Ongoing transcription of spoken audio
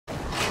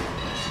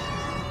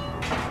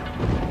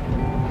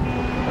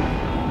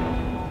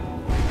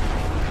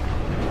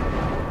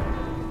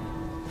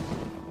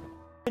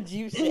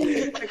you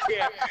say? I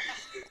can't.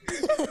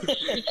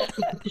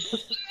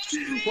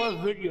 What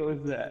video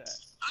is that?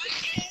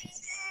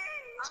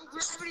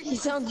 He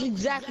sounds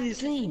exactly the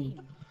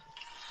same.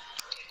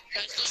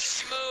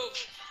 Let's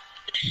move.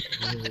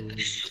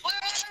 Where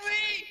are we?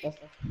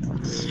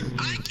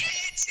 I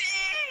can't see.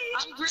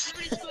 I'm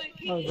gravity's going.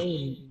 Oh,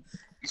 Aidan.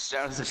 It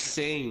sounds the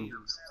same.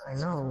 I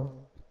know.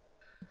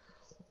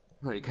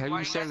 Like, have Why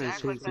you do you guys sounded the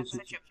act same like that's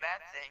since such a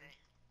bad thing?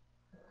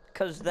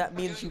 Cause that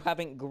means you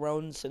haven't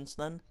grown since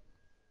then.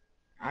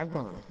 I've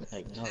grown.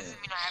 Like, no.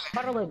 Doesn't mean I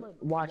I'm haven't. gonna like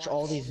watch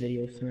all these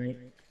videos tonight.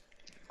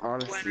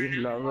 honestly,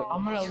 no.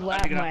 I'm gonna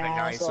laugh my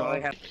ass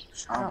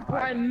off. Bro,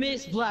 I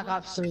miss Black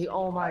Ops 3.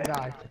 Oh my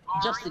god.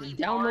 Justin,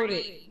 download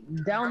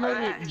it.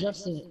 Download it,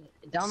 Justin.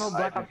 Download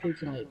Black Ops 3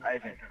 tonight.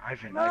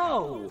 Ivan.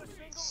 No!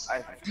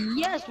 Ivan.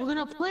 Yes, we're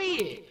gonna play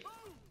it!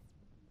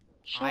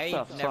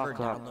 I've never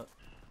downloaded.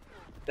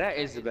 That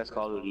is the best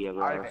Call of Duty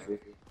ever, honestly.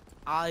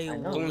 I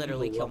know. will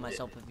literally kill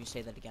myself if you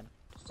say that again.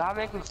 Stop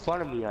making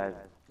fun of me, Ivan.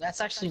 That's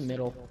actually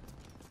middle.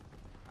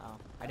 Oh,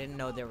 I didn't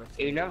know there were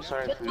three. Hey, I'm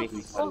sorry for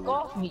making fun of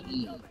Fuck me. off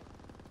me.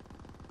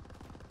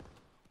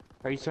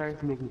 Are you sorry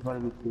for making fun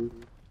of me too?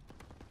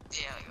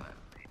 Yeah,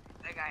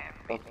 that guy ever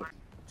made fun.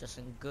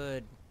 Justin,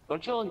 good.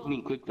 Don't you like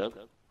me quick though?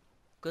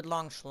 Good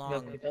long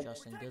schlong,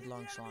 Justin. Good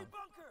long schlong.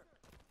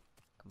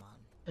 Come on.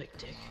 Big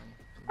dick. Come on.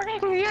 We're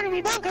taking the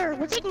enemy bunker!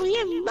 We're taking the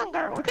enemy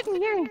bunker! We're taking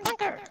the enemy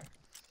bunker!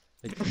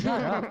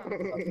 Shut up.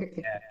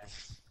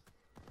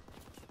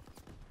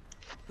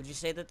 Would you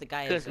say that the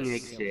guy is Doesn't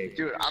make sense.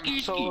 Dude, I'm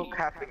solo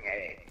capping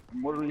A.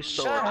 I'm literally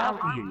solo Shut up,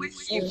 capping. you.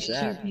 There's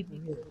that? 2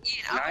 people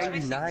here. I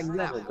was 99 missing that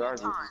level whole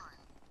garbage. time.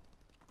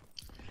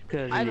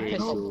 I had a Cause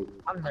pistol.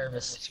 I'm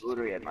nervous. It's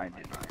literally at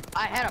 99.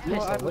 I had a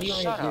pistol. What do you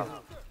want shut me to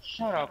up.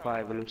 Shut up,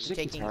 Ivan. I'm do? sick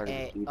and Taking tired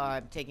A. of you.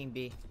 I'm taking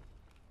B.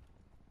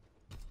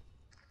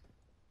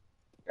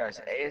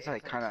 Guys, A is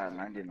like kinda at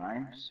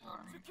 99, so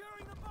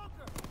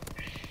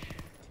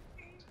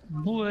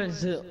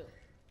What's up?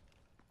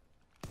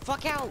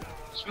 Fuck out!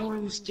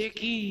 So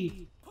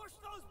sticky.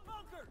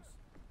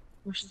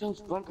 Push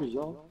those bunkers,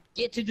 yo.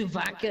 Get to the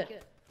bunker.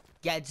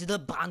 Get to the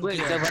bunker. Wait,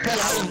 so what are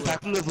y'all even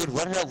talking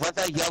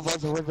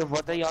about?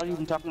 What are y'all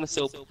even talking about?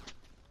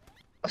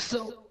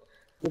 So,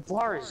 The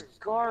bar is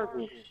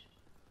garbage.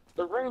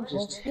 The range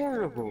is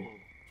terrible.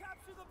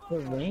 the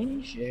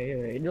range?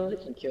 Yeah, no, they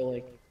can kill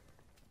like.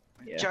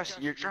 Yeah.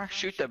 Justin, you're trying to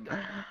shoot them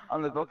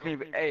on the balcony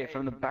of A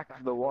from the back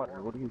of the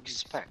water. What do you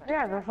expect?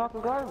 Yeah, they're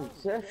fucking garbage.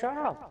 Yeah, shut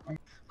up.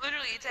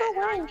 Literally, it's at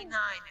 99 and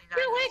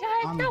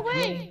 99. No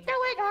way,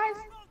 guys!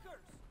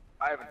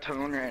 I have a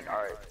tone in.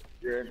 Alright,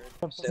 you're in.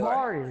 The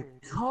bar is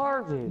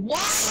garbage.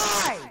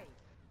 Why?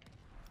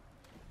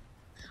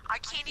 I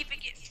can't even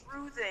get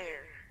through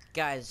there.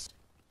 Guys,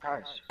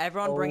 Guys,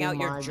 everyone bring Oh out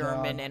your my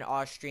German God. and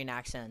Austrian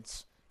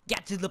accents.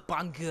 Get to the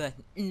bunker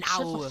now.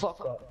 Shut the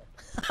fuck up.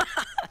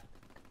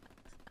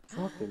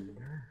 Fucking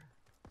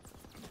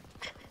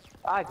nerd.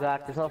 I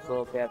got this.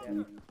 Also,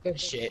 Captain. Good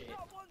shit.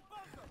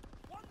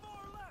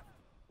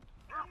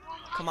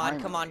 Come on,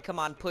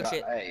 push got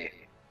it. A.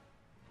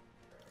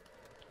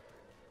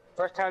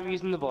 First time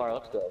using the bar.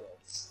 Let's go.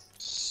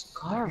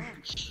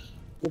 Garbage.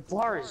 The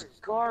bar is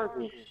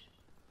garbage.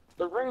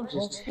 The range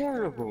is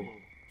terrible.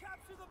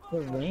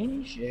 The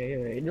range?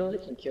 Yeah, no, they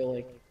can kill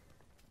like.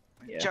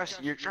 Yeah.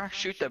 Justin, you're trying to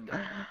shoot them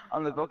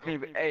on the balcony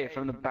of A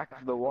from the back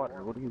of the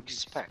water. What do you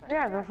expect?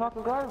 Yeah, they're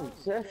fucking garbage.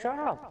 Yeah, shut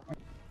up.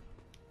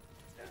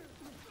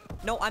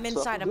 No, I'm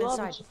inside. I'm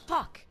inside.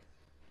 Fuck.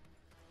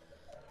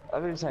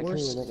 I'm inside. We're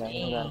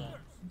Clean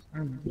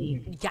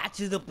it. Get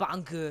to the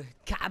bunker.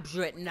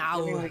 Capture it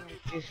now.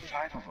 There's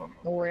 5 of them.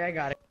 Don't worry, I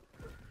got it.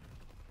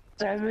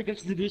 Time get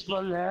to the grease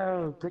button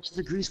now. Get to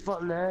the grease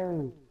button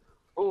now.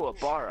 Oh, a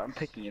bar. I'm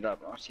picking it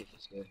up. I'll see if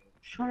it's good.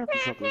 Shut up, you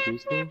fucking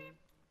grease thing.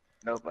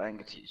 Nope, I didn't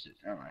get to use it.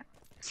 Nevermind.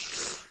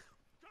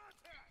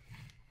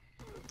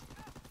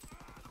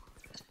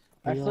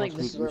 I feel like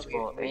this is where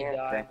we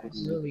die. This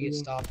is where we get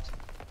stopped.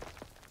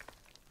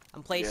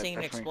 I'm placing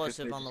an definitely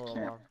explosive on the suspicious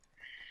little camp.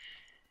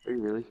 bar. Are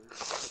you really?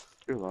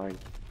 You're lying.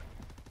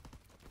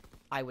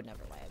 I would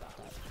never lie about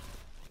that.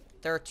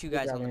 There are 2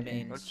 guys on the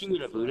main. Don't you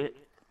gonna boot it?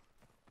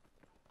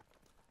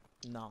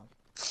 No,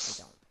 I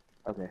don't.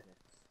 Okay.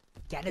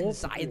 Get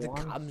inside the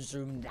comms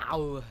room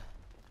now.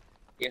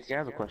 Yes, I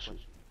have a question.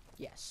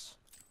 Yes.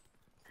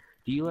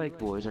 Do you like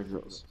boys or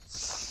girls?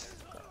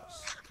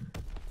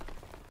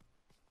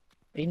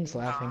 Aiden's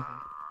laughing.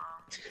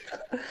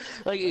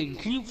 Like,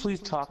 can you please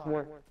talk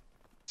more?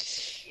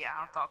 Yeah,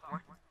 I'll talk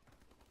more.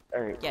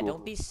 Alright, Yeah, cool.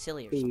 don't be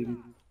silly or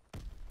something.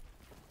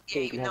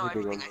 Yeah, you you have know a big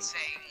everything one. I say,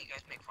 you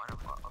guys make fun of.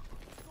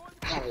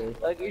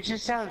 Like, it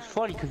just sounds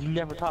funny because you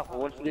never talk, but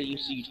once we get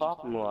used to you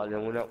talking a lot,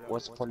 then we're not,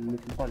 what's the point of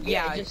making fun?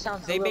 Yeah, it just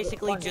sounds a they little bit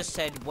basically funny. just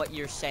said what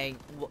you're saying.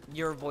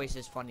 Your voice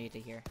is funny to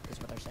hear. Is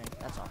what they're saying.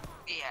 That's all.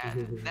 Yeah,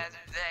 that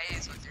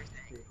is what they're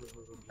saying.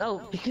 No,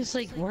 because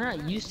like we're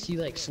not used to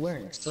like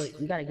swearing, so like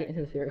we gotta get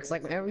into the fear. Cause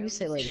like whenever you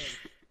say like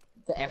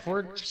the F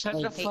word, Shut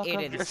like, the Hey, fuck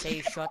Aiden, up. say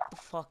shut the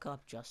fuck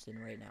up,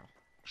 Justin, right now.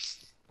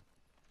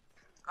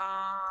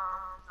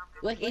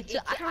 Like it's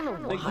I don't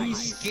know Like why.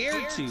 he's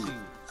scared to.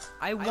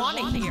 I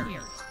wanna hear.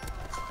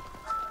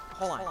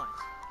 Hold on.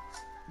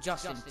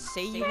 Justin,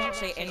 say you won't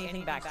say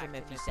anything back to him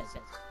if he says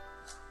it.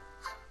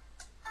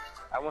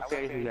 I won't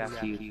say anything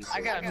after you.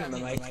 I gotta mute my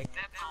mic.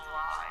 That's a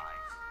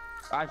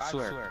lie. I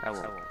swear, I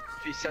won't.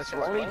 If he says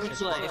Only what? if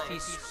it's like, If he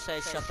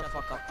says shut the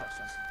fuck up,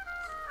 Justin.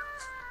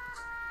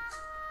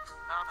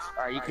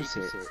 alright, you can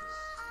say it.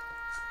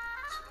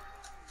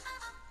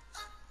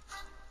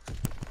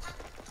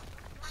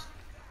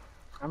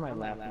 I might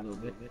laugh a little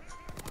bit.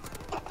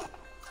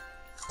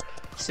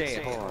 Say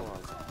it, hold on.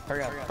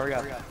 Hurry up, hurry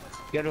up.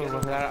 You gotta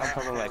look at it, I'm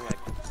talking like. No,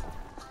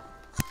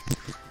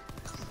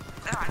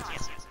 I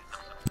can't say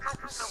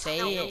it. Say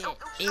it.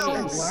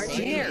 No.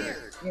 Say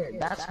it.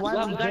 That's why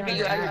Well, we I'm glad can't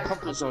you out of your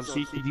comfort zone so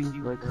you can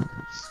do like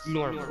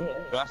normal.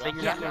 But I think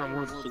you're not gonna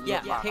want to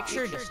Yeah,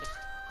 picture just.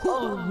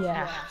 Oh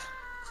yeah.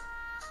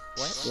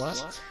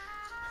 What?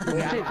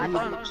 Wait, I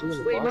thought.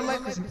 Wait, my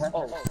mic was.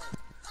 Oh.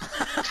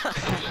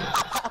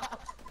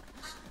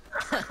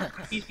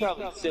 He's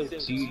probably so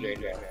cute right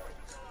now.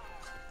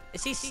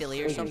 Is he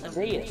silly or something?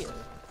 Say it.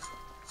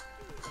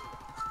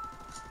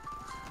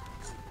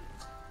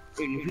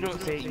 And if you don't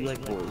say it, you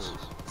like boys.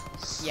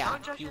 Yeah,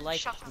 you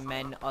like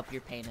men up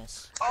your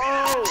penis.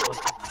 Oh!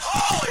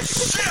 Holy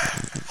shit!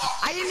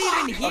 I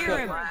didn't even hear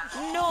him!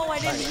 No, I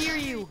didn't hear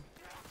you!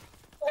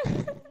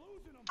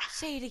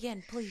 Say it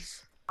again,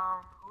 please. Who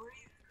are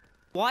you?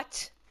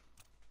 What?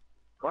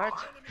 What?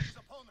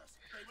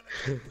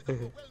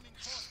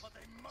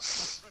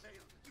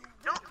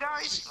 No,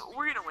 guys,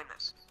 we're gonna win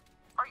this.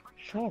 Are you?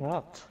 Shut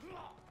up.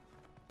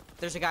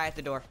 There's a guy at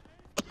the door.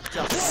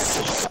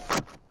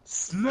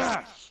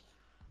 Smash!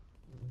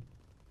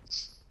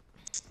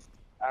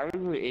 I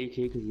remember AK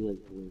because he likes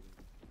boys.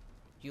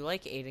 You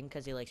like Aidan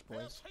because he likes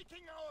boys.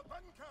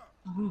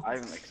 I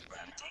haven't like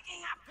Span.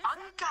 Taking a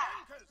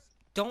bunker!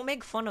 Don't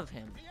make fun of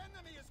him.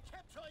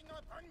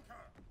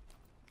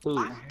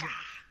 Who?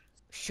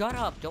 Shut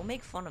up, don't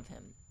make fun of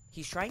him.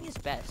 He's trying his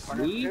best.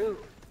 Me?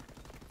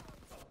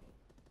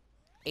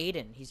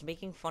 Aidan, he's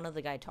making fun of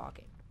the guy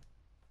talking.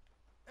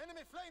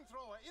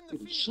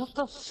 Shut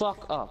the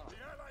fuck up.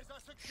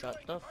 Shut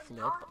the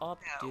flip up,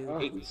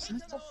 dude. Hey,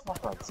 shut the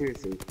fuck up,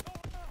 seriously.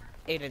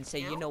 Aidan, say,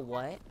 you know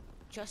what?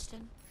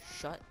 Justin,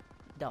 shut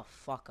the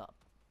fuck up.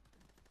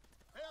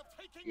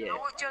 You know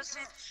what,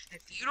 Justin?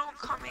 If you don't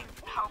come and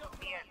help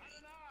me,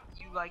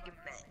 you like a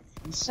man.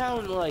 You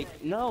sound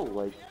like, no,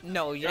 like,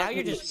 No, now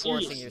you're just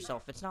serious. forcing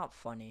yourself. It's not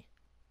funny.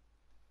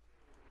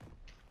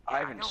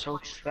 Ivan's so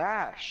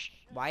trash.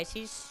 Why is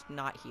he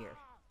not here?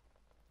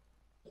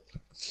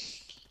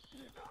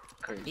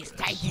 Crazy. He's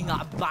taking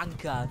a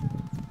bunker.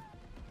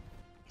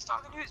 He's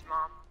talking to his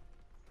mom.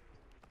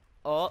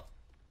 Oh,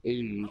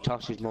 Aiden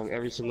talks to his mom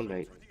every single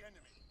night.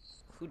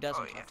 who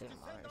doesn't Oh, yeah. talk to him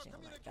every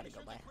single night? Gotta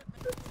go by.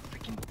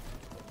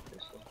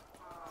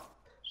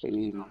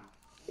 Aiden,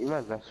 you're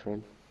my best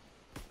friend.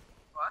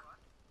 What?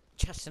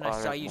 Justin, I Oh,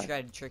 saw never you mind.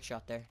 try to trick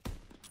shot there.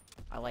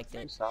 I liked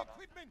it. Stop.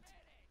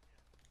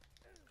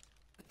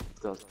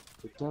 Go.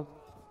 Good job.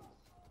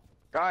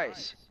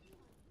 Guys,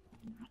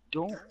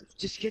 don't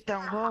just get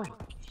down low.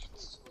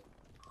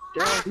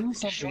 Do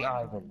something,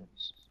 Ivan.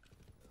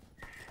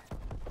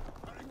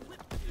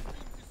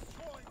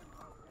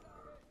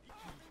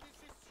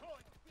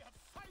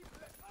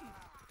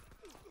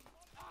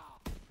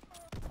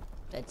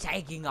 They're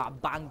taking our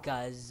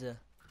bunkers.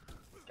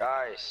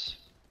 Guys,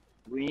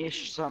 we need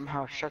to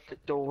somehow shut the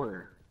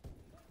door.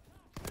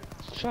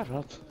 Shut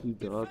up, you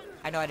dog.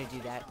 I know how to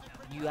do that.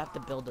 You have to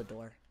build a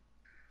door.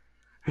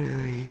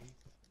 Really?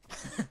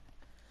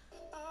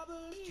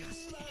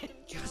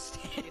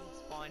 Justin,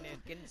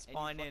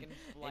 spawn in,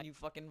 and you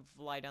fucking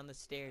fly down the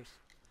stairs.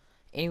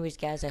 Anyways,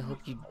 guys, I hope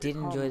you did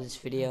enjoy this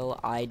video.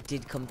 I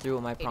did come through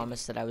with my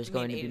promise that I was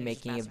going to be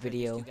making a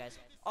video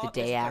the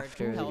day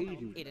after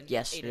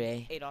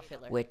yesterday,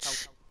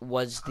 which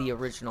was the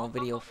original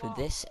video for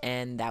this,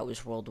 and that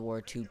was World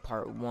War II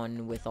Part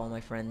 1 with all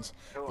my friends.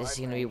 This is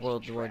going to be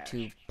World War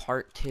II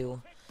Part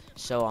 2.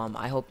 So,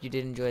 I hope you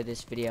did enjoy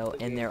this video,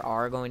 and there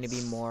are going to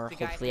be more.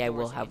 Hopefully, I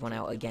will have one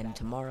out again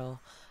tomorrow.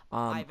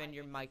 Ivan,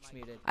 your mic's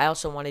muted. I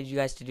also wanted you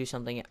guys to do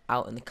something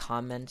out in the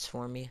comments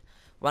for me.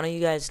 Why don't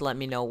you guys let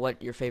me know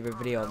what your favorite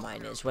video of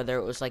mine is, whether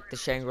it was like the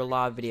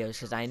Shangri-La videos,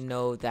 because I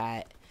know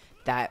that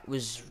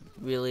was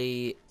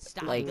really,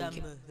 like,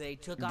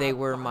 they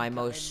were my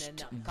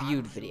most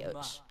viewed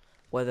videos.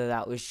 Whether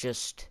that was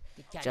just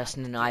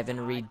Justin and Ivan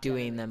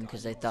redoing them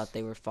because they thought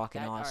they were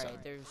fucking awesome.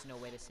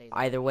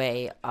 Either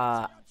way,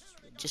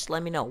 just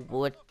let me know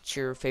what's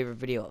your favorite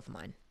video of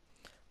mine.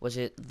 Was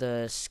it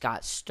the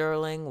Scott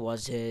Sterling?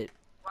 Was it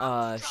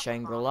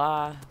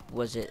Shangri-La?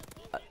 Was it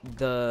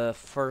the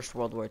first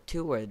World War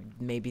II, or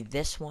maybe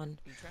this one?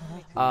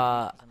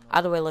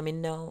 Either way, let me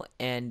know,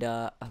 and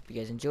I hope you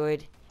guys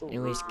enjoyed.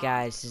 Anyways,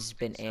 guys, this has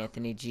been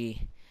Anthony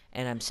G,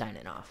 and I'm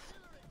signing off.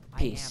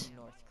 Peace.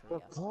 I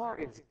am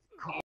North Korea.